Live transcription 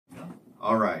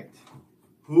All right.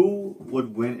 Who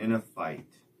would win in a fight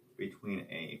between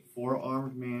a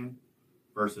four-armed man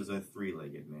versus a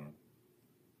three-legged man?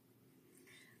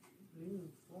 Ooh,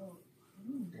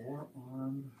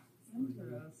 four-armed.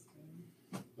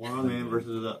 Interesting. Four-armed man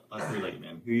versus a three-legged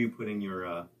man. Who are you putting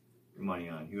your money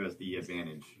on? Who has the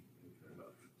advantage?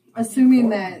 Assuming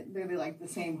that they're like the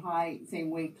same height, same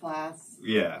weight class.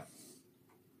 Yeah.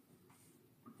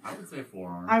 I would say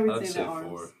forearm. I would I'd say say the arms.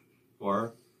 4.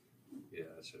 4? Yeah,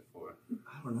 I'd say 4.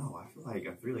 I don't know. I feel like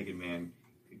a three-legged man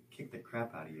could kick the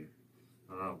crap out of you.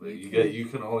 I don't know, but you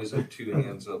can always have 2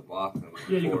 hands up blocking them.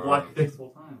 Yeah, you can block this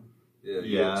whole time. Yeah,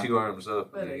 you got 2 arms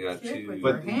up, But and you a got kick 2. with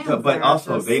But your hands but are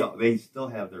also just- they still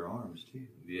have their arms too.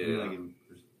 Yeah. Three-legged-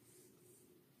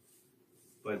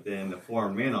 But then the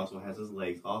four-armed man also has his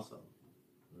legs also.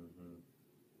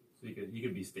 So you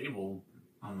could be stable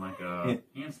on like a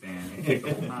handstand and kick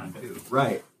the whole time too.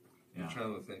 Right. Yeah. I'm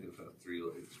trying to think of how 3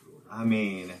 legs work. I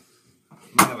mean, you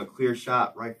might have a clear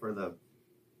shot right for the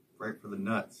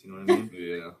nuts. You know what I mean?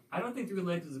 Yeah. I don't think 3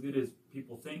 legs is as good as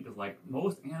people think. Because like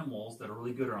most animals that are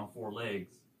really good are on 4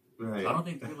 legs. Right. So I don't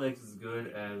think 3 legs is as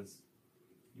good as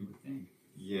you would think.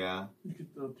 Yeah. You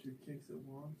could throw 2 kicks at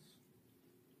once.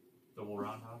 Double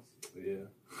roundhouse. Yeah.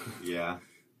 Yeah.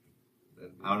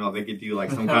 That'd be- I don't know. They could do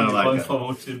like some kind of like slow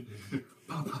motion.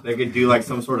 they could do like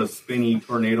some sort of spinny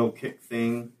tornado kick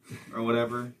thing or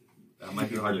whatever. That might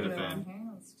be hard to Put it on defend.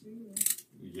 hands too.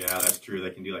 Yeah, that's true. They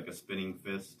can do like a spinning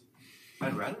fist.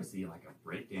 I'd rather see like a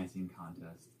breakdancing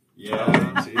contest. Yeah.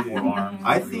 4 arms.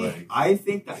 I 3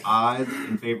 think legs. the odds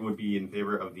would be in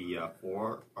favor of the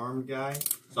four-armed guy.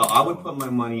 So I would put my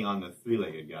money on the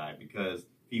three-legged guy because if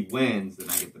he wins, then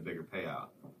I get the bigger payout.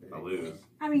 If I lose,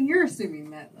 I mean, you're assuming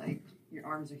that like your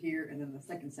arms are here and then the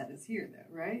second set is here, though,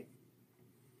 right?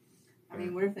 I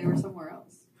mean, what if they were somewhere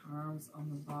else? Arms on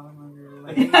the bottom of your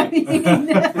I leg. mean,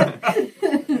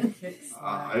 Kicks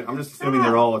I'm just assuming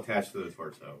they're all attached to the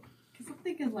torso. because I'm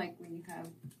thinking like when you have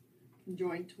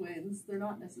conjoined twins, they're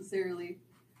not necessarily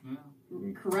Yeah.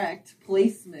 correct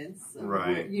placements. Of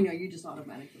Right. Where, you just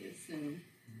automatically assume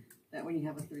that when you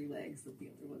have a 3 legs, that the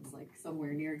other one's like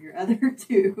somewhere near your other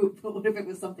 2. But what if it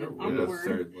was something Yeah, awkward?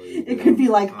 3rd leg. It could be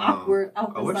like Oh. awkward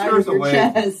out I the wish side there was of a your way-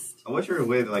 chest. I wish there was a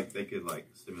way that like they could like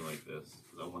simulate this.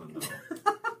 'Cause I want to know.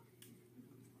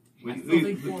 I still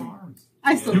think 4 arms.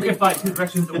 I still You think can fight 2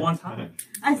 directions at one time.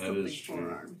 I That still is think true.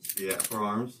 4 arms. Yeah,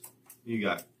 forearms. You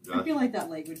got I Josh. feel like that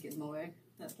leg would get in the way.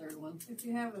 That third one. If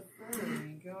you have a 3rd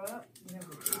and you go up, you have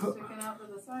a 2 sticking out to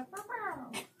the side.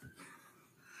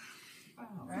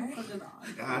 Right? Something odd.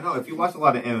 Yeah, I know. If you watch a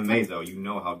lot of MMA though, you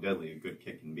know how deadly a good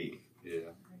kick can be. Yeah.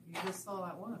 You just saw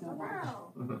that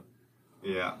one.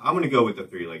 Yeah, I'm gonna go with the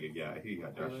three-legged guy. Who you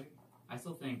got, Josh? I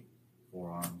still think 4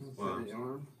 arms. Arms.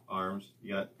 Arms.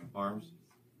 You got arms.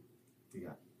 You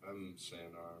got I'm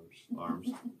saying arms. arms.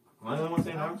 Am I the only one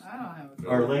saying arms? I don't have a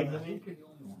Or legs? I mean. You're the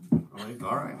only one.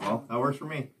 All right. Well, that works for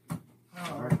me. Oh.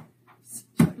 All right. Just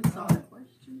saw that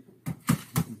question.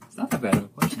 It's not that bad of a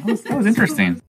question. That was interesting.